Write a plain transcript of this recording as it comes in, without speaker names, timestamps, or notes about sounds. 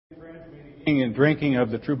Eating and drinking of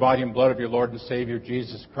the true body and blood of your Lord and Savior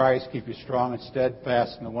Jesus Christ keep you strong and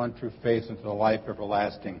steadfast in the one true faith unto the life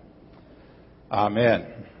everlasting. Amen.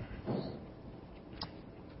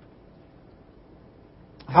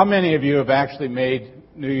 How many of you have actually made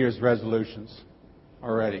New Year's resolutions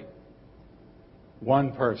already?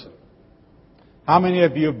 One person. How many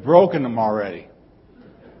of you have broken them already?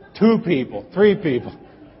 2 people, 3 people.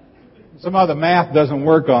 Somehow the math doesn't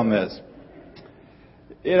work on this.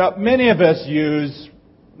 You know, many of us use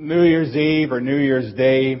New Year's Eve or New Year's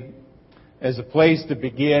Day as a place to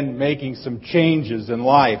begin making some changes in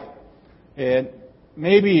life. And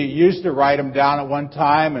maybe you used to write them down at one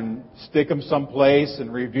time and stick them someplace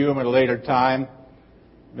and review them at a later time.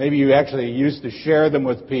 Maybe you actually used to share them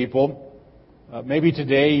with people. Maybe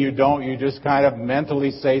today you don't. You just kind of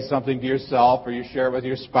mentally say something to yourself, or you share it with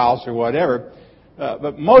your spouse or whatever.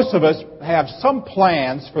 But most of us have some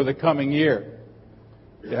plans for the coming year.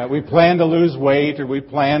 Yeah, we plan to lose weight, or we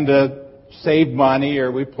plan to save money,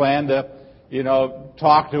 or we plan to,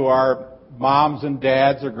 talk to our moms and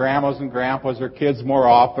dads or grandmas and grandpas or kids more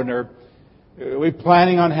often, or we're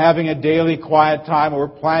planning on having a daily quiet time, or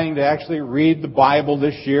we're planning to actually read the Bible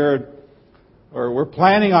this year, or we're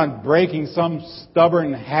planning on breaking some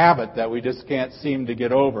stubborn habit that we just can't seem to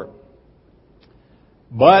get over.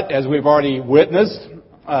 But as we've already witnessed,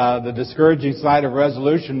 the discouraging side of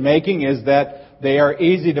resolution making is that they are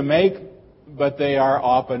easy to make, but they are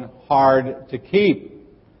often hard to keep.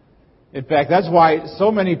 In fact, that's why so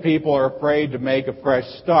many people are afraid to make a fresh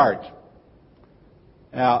start.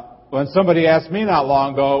 Now, when somebody asked me not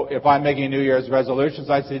long ago if I'm making New Year's resolutions,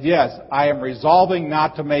 I said, yes, I am resolving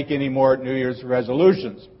not to make any more New Year's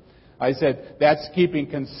resolutions. I said, that's keeping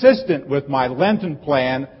consistent with my Lenten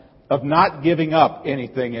plan of not giving up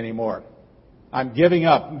anything anymore. I'm giving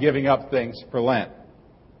up things for Lent.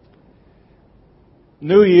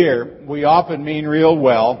 New Year, we often mean real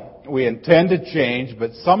well. We intend to change,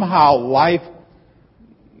 but somehow life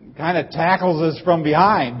kind of tackles us from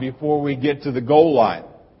behind before we get to the goal line.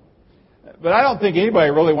 But I don't think anybody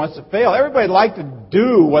really wants to fail. Everybody would like to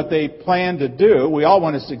do what they plan to do. We all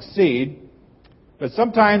want to succeed. But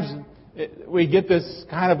sometimes we get this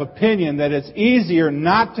kind of opinion that it's easier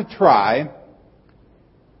not to try,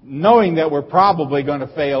 knowing that we're probably going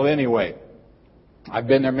to fail anyway. I've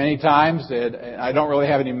been there many times, and I don't really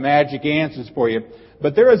have any magic answers for you.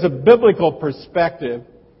 But there is a biblical perspective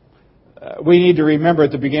we need to remember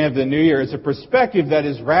at the beginning of the new year. It's a perspective that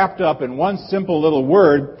is wrapped up in one simple little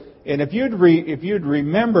word. And if you'd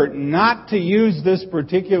remember not to use this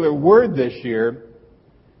particular word this year,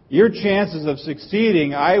 your chances of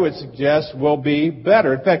succeeding, I would suggest, will be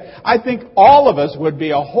better. In fact, I think all of us would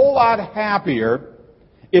be a whole lot happier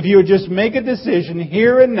if you would just make a decision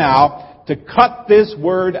here and now to cut this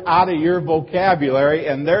word out of your vocabulary,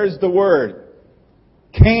 and there's the word.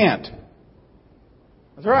 Can't.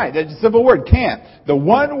 That's right. It's a simple word, can't. The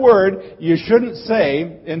one word you shouldn't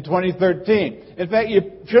say in 2013. In fact,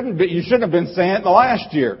 you shouldn't have been saying it in the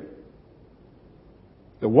last year.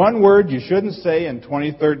 The one word you shouldn't say in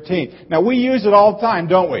 2013. Now, we use it all the time,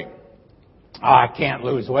 don't we? I can't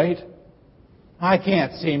lose weight. I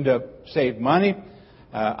can't seem to save money.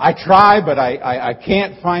 I try, but I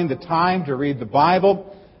can't find the time to read the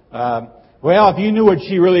Bible. Well, if you knew what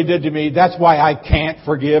she really did to me, that's why I can't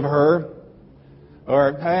forgive her.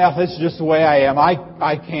 Or, well, this is just the way I am.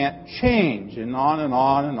 I can't change. And on and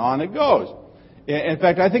on and on it goes. In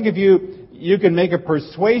fact, I think if you can make a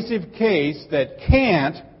persuasive case that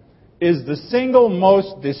can't is the single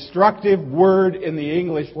most destructive word in the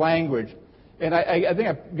English language. And I think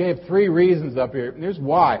I gave 3 reasons up here. And here's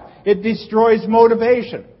why. It destroys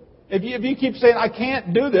motivation. If you keep saying, I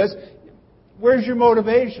can't do this, where's your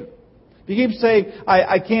motivation? If you keep saying,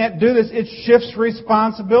 I can't do this, it shifts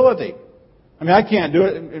responsibility. I mean, I can't do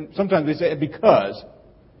it, and sometimes we say, because.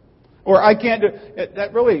 Or I can't do it.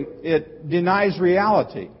 That really, it denies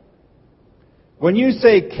reality. When you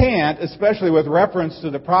say can't, especially with reference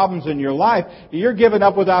to the problems in your life, you're giving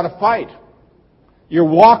up without a fight. You're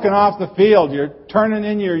walking off the field. You're turning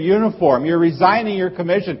in your uniform. You're resigning your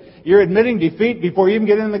commission. You're admitting defeat before you even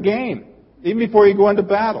get in the game, even before you go into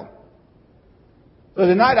battle. So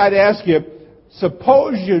tonight I'd ask you,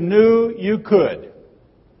 suppose you knew you could.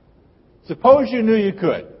 Suppose you knew you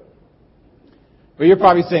could. Well, you're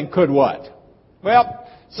probably saying, could what? Well,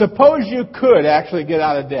 suppose you could actually get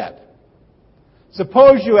out of debt.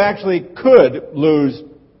 Suppose you actually could lose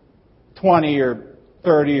 20 or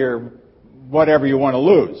 30 or whatever you want to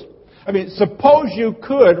lose. I mean, suppose you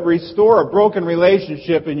could restore a broken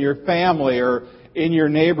relationship in your family or in your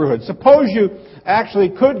neighborhood. Suppose you actually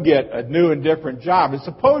could get a new and different job. And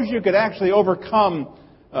suppose you could actually overcome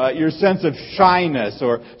your sense of shyness,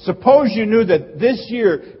 or suppose you knew that this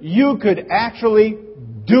year you could actually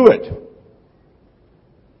do it.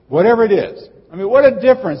 Whatever it is. I mean, what a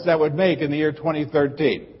difference that would make in the year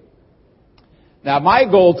 2013. Now, my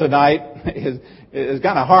goal tonight is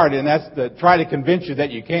kind of hard, and that's to try to convince you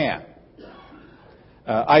that you can.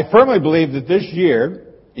 I firmly believe that this year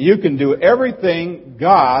you can do everything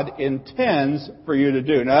God intends for you to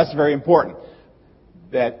do. Now, that's very important.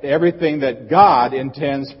 That everything that God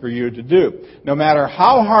intends for you to do. No matter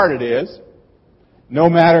how hard it is, no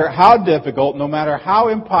matter how difficult, no matter how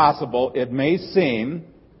impossible it may seem,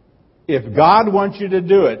 if God wants you to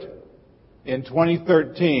do it in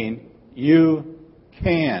 2013, you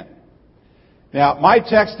can. Now, my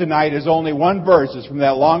text tonight is only one verse. It's from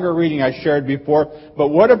that longer reading I shared before. But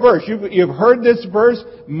what a verse. You've heard this verse.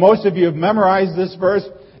 Most of you have memorized this verse.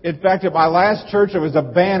 In fact, at my last church, there was a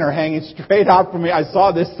banner hanging straight out from me. I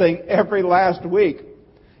saw this thing every last week.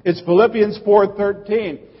 It's Philippians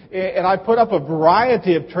 4:13. And I put up a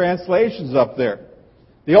variety of translations up there.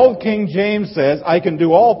 The old King James says, I can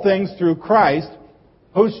do all things through Christ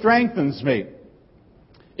who strengthens me.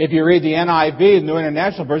 If you read the NIV, the New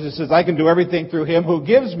International Version, it says, I can do everything through Him who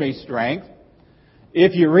gives me strength.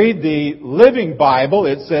 If you read the Living Bible,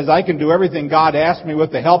 it says, I can do everything God asks me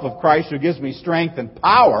with the help of Christ who gives me strength and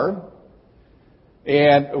power.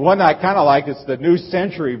 And one I kind of like is the New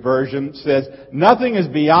Century Version, says, nothing is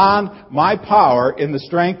beyond my power in the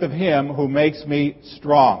strength of Him who makes me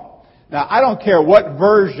strong. Now, I don't care what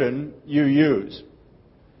version you use.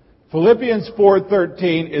 Philippians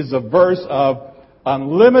 4:13 is a verse of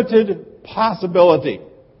unlimited possibility.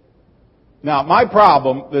 Now, my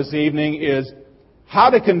problem this evening is how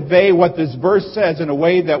to convey what this verse says in a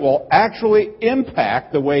way that will actually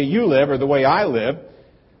impact the way you live or the way I live.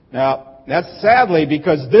 Now, that's sadly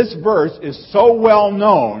because this verse is so well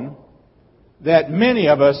known that many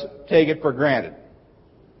of us take it for granted.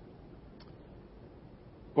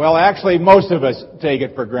 Well, actually, most of us take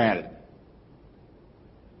it for granted.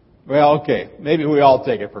 Well, okay, maybe we all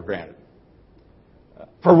take it for granted.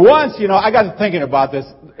 For once, I got to thinking about this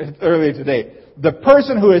earlier today. The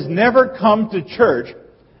person who has never come to church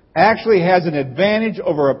actually has an advantage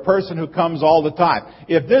over a person who comes all the time.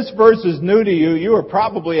 If this verse is new to you, you are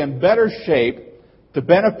probably in better shape to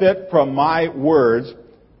benefit from my words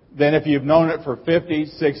than if you've known it for 50,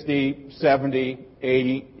 60, 70,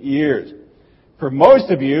 80 years. For most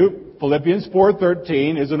of you, Philippians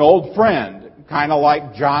 4:13 is an old friend, kind of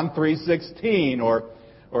like John 3:16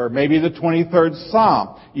 or maybe the 23rd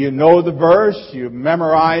Psalm. You know the verse, you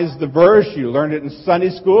memorized the verse, you learned it in Sunday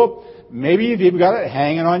school. Maybe you've even got it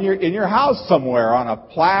hanging in your house somewhere on a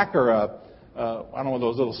plaque or I don't know,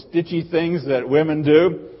 those little stitchy things that women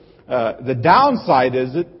do. The downside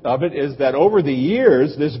of it is that over the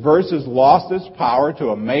years, this verse has lost its power to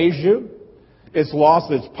amaze you. It's lost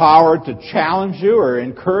its power to challenge you or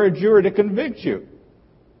encourage you or to convict you.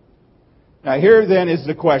 Now here then is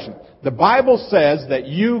the question. The Bible says that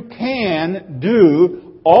you can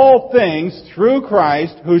do all things through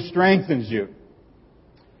Christ who strengthens you.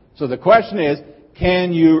 So the question is,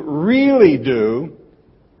 can you really do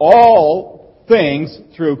all things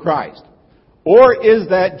through Christ? Or is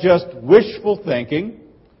that just wishful thinking,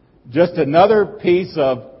 just another piece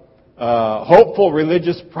of hopeful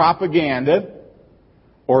religious propaganda?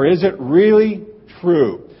 Or is it really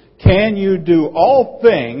true? Can you do all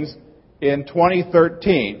things in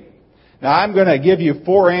 2013? Now, I'm going to give you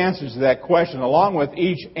 4 answers to that question. Along with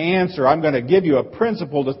each answer, I'm going to give you a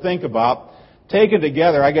principle to think about. Taken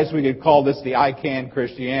together, I guess we could call this the I Can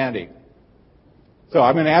Christianity. So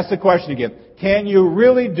I'm going to ask the question again. Can you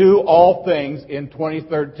really do all things in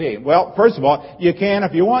 2013? Well, first of all, you can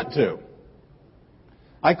if you want to.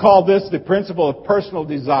 I call this the principle of personal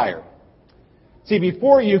desire. See,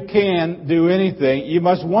 before you can do anything, you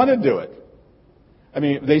must want to do it. I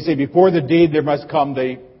mean, they say before the deed, there must come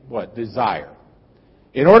the, desire.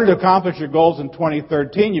 In order to accomplish your goals in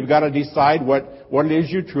 2013, you've got to decide what it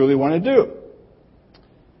is you truly want to do.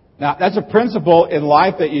 Now, that's a principle in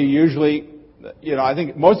life that you usually, I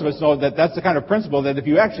think most of us know that that's the kind of principle that if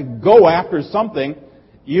you actually go after something,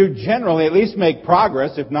 you generally at least make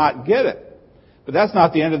progress, if not get it. But that's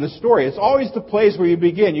not the end of the story. It's always the place where you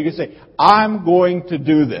begin. You can say, I'm going to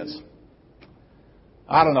do this.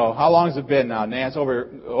 I don't know, how long has it been now, Nance?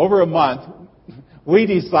 Over a month, we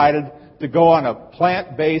decided to go on a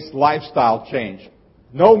plant-based lifestyle change.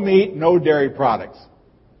 No meat, no dairy products.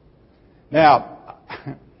 Now,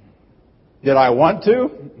 did I want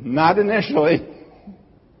to? Not initially.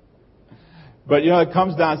 But, it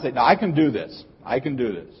comes down and say, no, I can do this. I can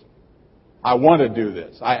do this. I want to do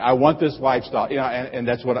this. I want this lifestyle. And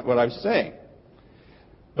that's what I was saying.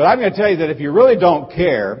 But I'm going to tell you that if you really don't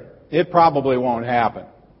care, it probably won't happen.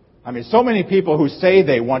 I mean, so many people who say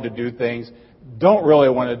they want to do things don't really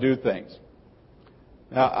want to do things.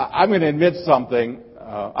 Now, I'm going to admit something.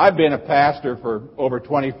 I've been a pastor for over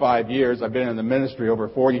 25 years. I've been in the ministry over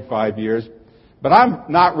 45 years. But I'm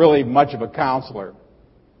not really much of a counselor.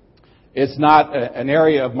 It's not an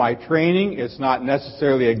area of my training. It's not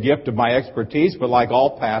necessarily a gift of my expertise. But like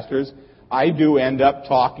all pastors, I do end up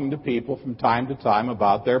talking to people from time to time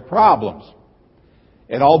about their problems.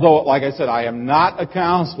 And although, like I said, I am not a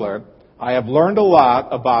counselor, I have learned a lot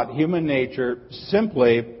about human nature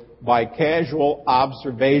simply by casual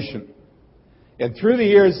observation. And through the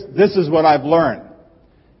years, this is what I've learned.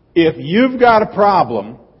 If you've got a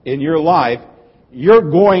problem in your life,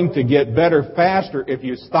 you're going to get better faster if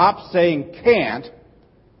you stop saying can't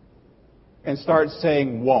and start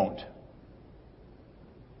saying won't.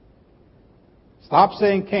 Stop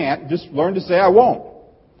saying can't, just learn to say I won't.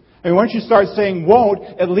 And once you start saying won't,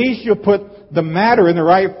 at least you'll put the matter in the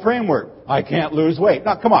right framework. I can't lose weight.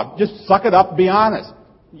 Now, come on, just suck it up, be honest.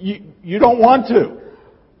 You don't want to.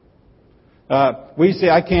 We say,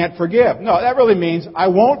 I can't forgive. No, that really means I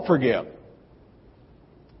won't forgive.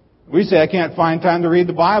 We say, I can't find time to read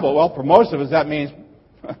the Bible. Well, for most of us, that means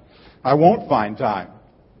I won't find time.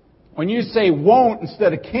 When you say won't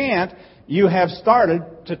instead of can't, you have started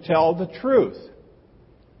to tell the truth.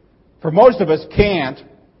 For most of us, can't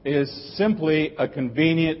is simply a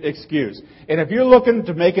convenient excuse. And if you're looking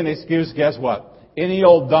to make an excuse, guess what? Any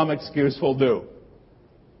old dumb excuse will do.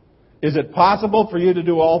 Is it possible for you to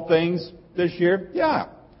do all things this year? Yeah.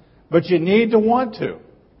 But you need to want to.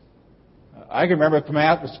 I can remember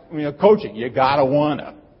coaching. You gotta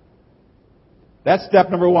wanna. That's step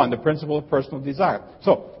number one, the principle of personal desire.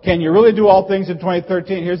 So, can you really do all things in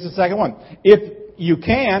 2013? Here's the second one. If you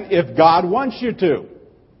can, if God wants you to.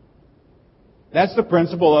 That's the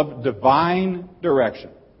principle of divine direction.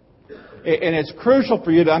 And it's crucial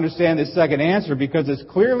for you to understand this second answer because it's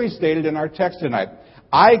clearly stated in our text tonight.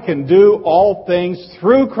 I can do all things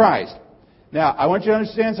through Christ. Now, I want you to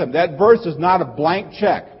understand something. That verse is not a blank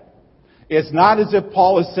check. It's not as if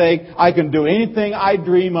Paul is saying, I can do anything I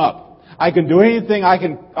dream up. I can do anything I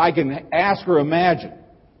can ask or imagine.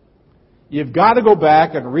 You've got to go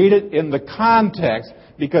back and read it in the context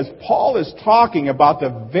because Paul is talking about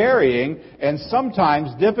the varying and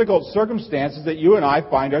sometimes difficult circumstances that you and I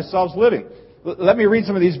find ourselves living. Let me read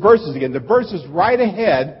some of these verses again. The verse is right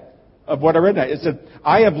ahead of what I read now. It said,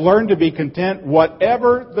 I have learned to be content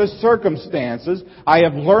whatever the circumstances. I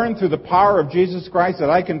have learned through the power of Jesus Christ that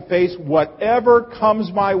I can face whatever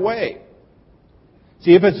comes my way.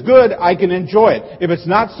 See, if it's good, I can enjoy it. If it's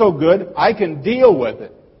not so good, I can deal with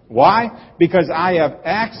it. Why? Because I have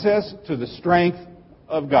access to the strength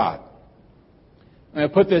of God. I'm going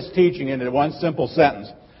to put this teaching into one simple sentence.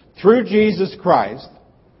 Through Jesus Christ,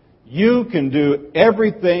 you can do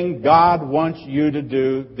everything God wants you to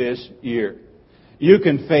do this year. You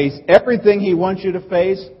can face everything He wants you to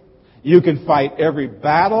face. You can fight every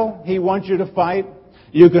battle He wants you to fight.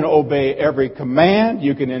 You can obey every command.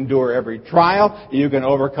 You can endure every trial. You can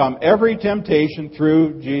overcome every temptation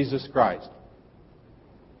through Jesus Christ.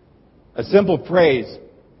 A simple phrase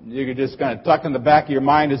you can just kind of tuck in the back of your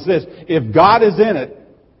mind is this. If God is in it,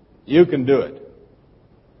 you can do it.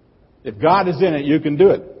 If God is in it, you can do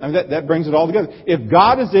it. I mean, that brings it all together. If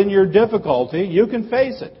God is in your difficulty, you can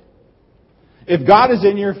face it. If God is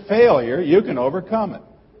in your failure, you can overcome it.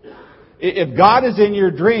 If God is in your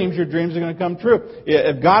dreams are going to come true.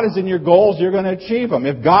 If God is in your goals, you're going to achieve them.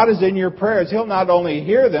 If God is in your prayers, He'll not only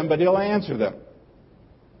hear them, but He'll answer them.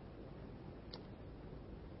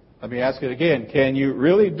 Let me ask it again. Can you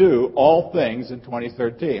really do all things in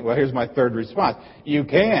 2013? Well, here's my third response. You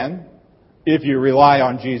can if you rely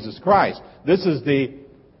on Jesus Christ. This is the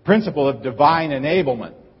principle of divine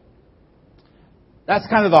enablement. That's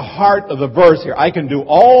kind of the heart of the verse here. I can do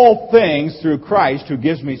all things through Christ who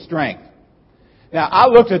gives me strength. Now, I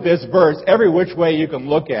looked at this verse every which way you can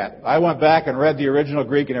look at. I went back and read the original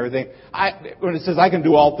Greek and everything. When it says I can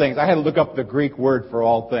do all things, I had to look up the Greek word for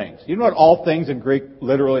all things. You know what all things in Greek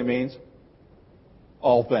literally means?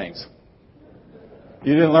 All things.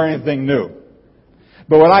 You didn't learn anything new.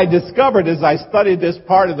 But what I discovered as I studied this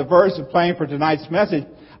part of the verse and praying for tonight's message,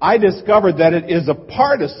 I discovered that it is a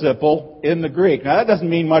participle in the Greek. Now, that doesn't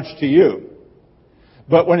mean much to you.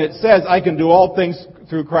 But when it says, I can do all things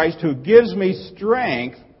through Christ who gives me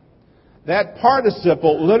strength, that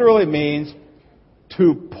participle literally means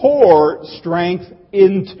to pour strength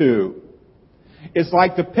into. It's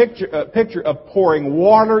like the picture of pouring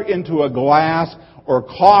water into a glass or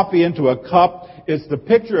coffee into a cup. It's the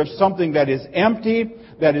picture of something that is empty,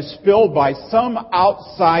 that is filled by some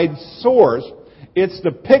outside source. It's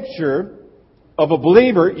the picture of a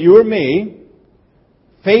believer, you or me,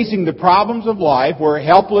 facing the problems of life. We're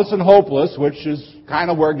helpless and hopeless, which is kind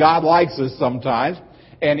of where God likes us sometimes.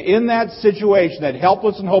 And in that situation, that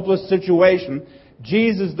helpless and hopeless situation,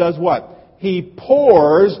 Jesus does what? He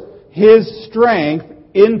pours His strength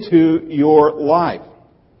into your life.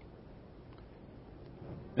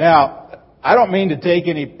 Now, I don't mean to take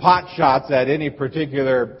any pot shots at any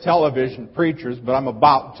particular television preachers, but I'm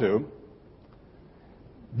about to.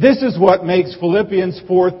 This is what makes Philippians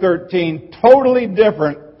 4:13 totally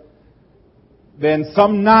different than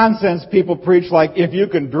some nonsense people preach like, if you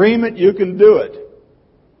can dream it, you can do it.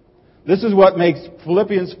 This is what makes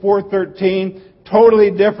Philippians 4:13 totally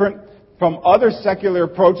different from other secular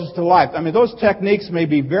approaches to life. I mean, those techniques may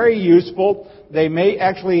be very useful. They may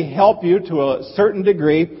actually help you to a certain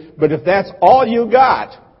degree, but if that's all you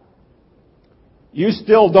got, you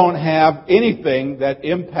still don't have anything that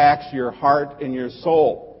impacts your heart and your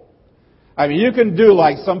soul. I mean, you can do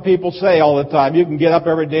like some people say all the time. You can get up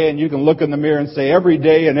every day and you can look in the mirror and say, every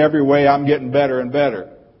day and every way I'm getting better and better.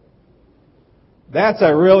 That's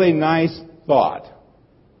a really nice thought.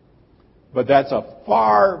 But that's a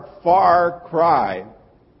far, far cry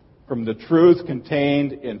from the truth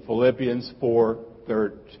contained in Philippians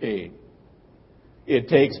 4:13. It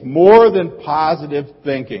takes more than positive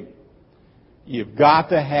thinking. You've got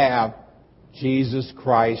to have Jesus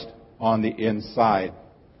Christ on the inside.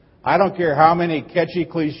 I don't care how many catchy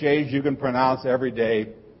cliches you can pronounce every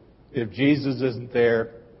day. If Jesus isn't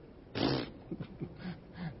there,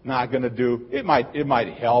 not going to do. It might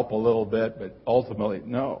help a little bit, but ultimately,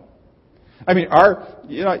 no. I mean,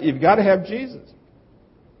 you've got to have Jesus.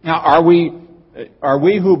 Now, are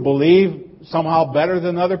we who believe somehow better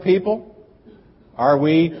than other people? Are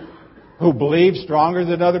we who believe stronger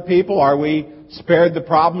than other people? Are we spared the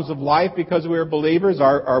problems of life because we are believers?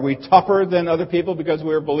 Are we tougher than other people because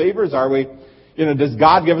we are believers? Does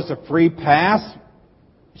God give us a free pass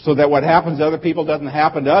so that what happens to other people doesn't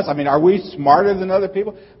happen to us? I mean, are we smarter than other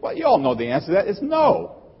people? Well, you all know the answer to that. It's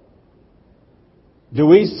no. Do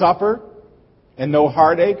we suffer and know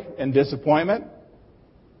heartache and disappointment?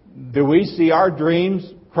 Do we see our dreams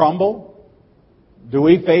crumble? Do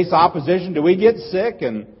we face opposition? Do we get sick?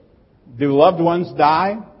 And do loved ones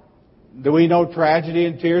die? Do we know tragedy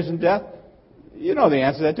and tears and death? You know the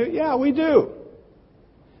answer to that too. Yeah, we do.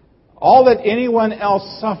 All that anyone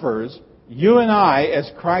else suffers, you and I,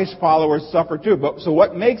 as Christ followers, suffer too. So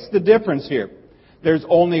what makes the difference here? There's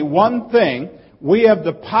only one thing. We have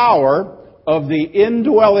the power of the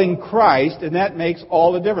indwelling Christ, and that makes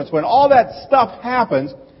all the difference. When all that stuff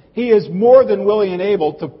happens, He is more than willing and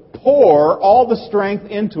able to pour all the strength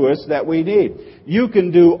into us that we need. You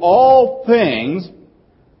can do all things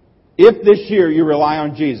if this year you rely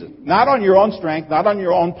on Jesus. Not on your own strength, not on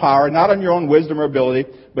your own power, not on your own wisdom or ability,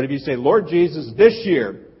 but if you say, Lord Jesus, this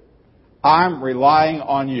year, I'm relying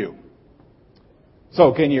on You.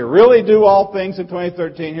 So, can you really do all things in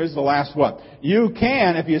 2013? Here's the last one. You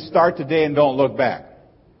can if you start today and don't look back.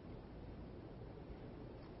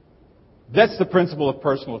 That's the principle of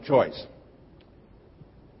personal choice.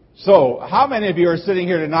 So, how many of you are sitting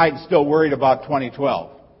here tonight and still worried about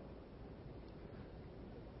 2012?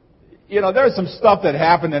 There's some stuff that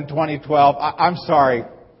happened in 2012. I'm sorry.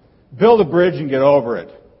 Build a bridge and get over it.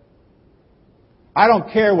 I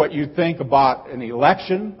don't care what you think about an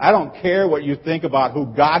election. I don't care what you think about who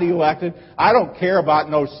got elected. I don't care about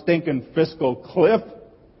no stinking fiscal cliff.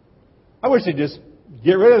 I wish they'd just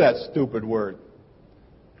get rid of that stupid word.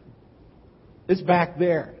 It's back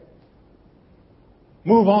there.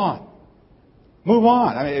 Move on. Move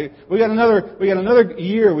on. I mean, we got another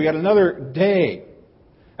year. We got another day.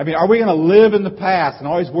 I mean, are we going to live in the past and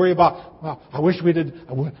always worry about, well, I wish we did,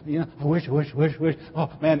 I wish.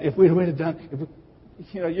 Oh man, if we'd have done,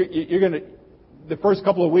 you're going to, the first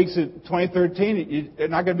couple of weeks of 2013, it's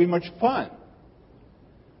not going to be much fun.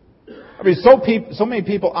 I mean, so many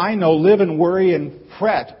people I know live and worry and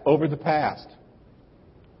fret over the past.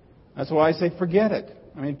 That's why I say forget it.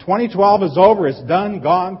 I mean, 2012 is over. It's done,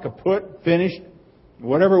 gone, kaput, finished,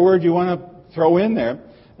 whatever word you want to throw in there.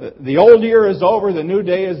 The old year is over. The new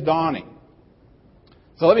day is dawning.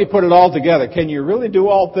 So let me put it all together. Can you really do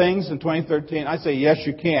all things in 2013? I say yes,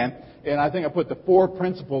 you can. And I think I put the 4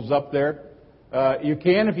 principles up there. You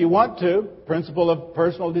can if you want to. Principle of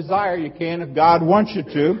personal desire. You can if God wants you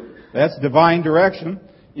to. That's divine direction.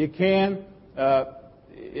 You can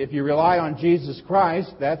if you rely on Jesus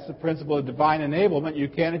Christ. That's the principle of divine enablement. You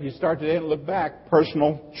can if you start today and look back.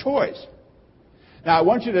 Personal choice. Now I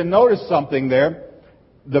want you to notice something there.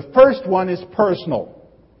 The first one is personal.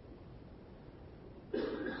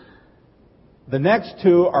 The next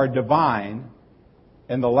two are divine,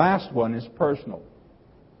 and the last one is personal.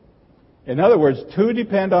 In other words, two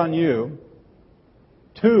depend on you,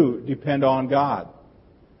 two depend on God.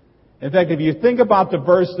 In fact, if you think about the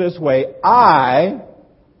verse this way, I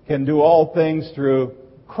can do all things through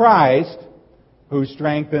Christ who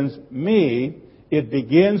strengthens me. It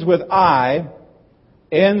begins with I,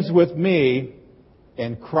 ends with me,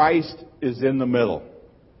 and Christ is in the middle.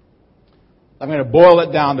 I'm going to boil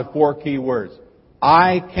it down to 4 key words.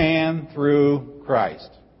 I can through Christ.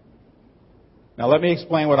 Now let me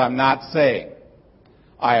explain what I'm not saying.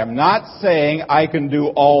 I am not saying I can do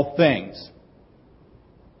all things.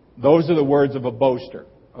 Those are the words of a boaster,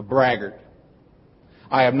 a braggart.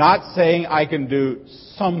 I am not saying I can do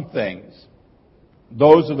some things.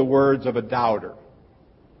 Those are the words of a doubter.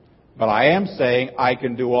 But I am saying I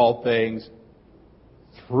can do all things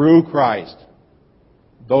through Christ.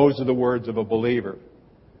 Those are the words of a believer.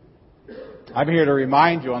 I'm here to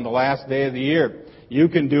remind you on the last day of the year, you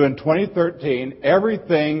can do in 2013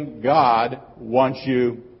 everything God wants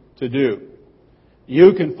you to do.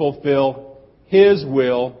 You can fulfill His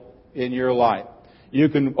will in your life. You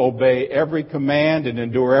can obey every command and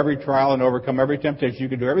endure every trial and overcome every temptation. You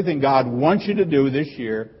can do everything God wants you to do this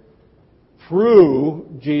year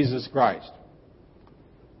through Jesus Christ.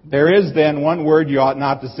 There is then one word you ought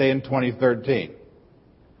not to say in 2013.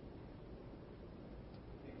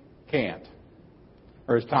 Can't.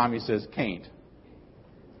 Or as Tommy says, can't.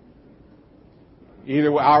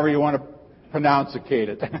 Either however you want to pronounce-icate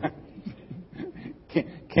it.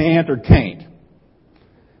 Can't or can't.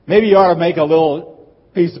 Maybe you ought to make a little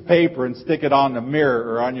piece of paper and stick it on the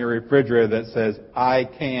mirror or on your refrigerator that says, I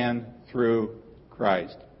can through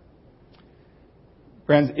Christ.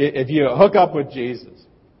 Friends, if you hook up with Jesus,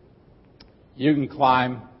 you can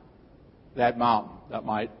climb that mountain that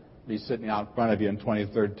might be sitting out in front of you in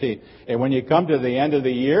 2013. And when you come to the end of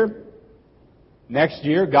the year, next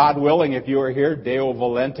year, God willing, if you are here, Deo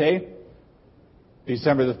Volente,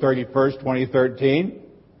 December the 31st, 2013,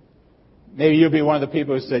 maybe you'll be one of the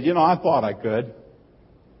people who said, I thought I could.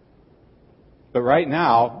 But right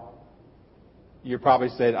now, you probably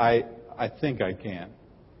said, I think I can.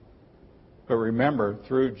 But remember,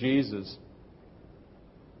 through Jesus,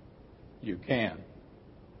 you can.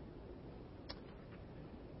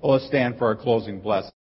 Well, let's stand for our closing blessing.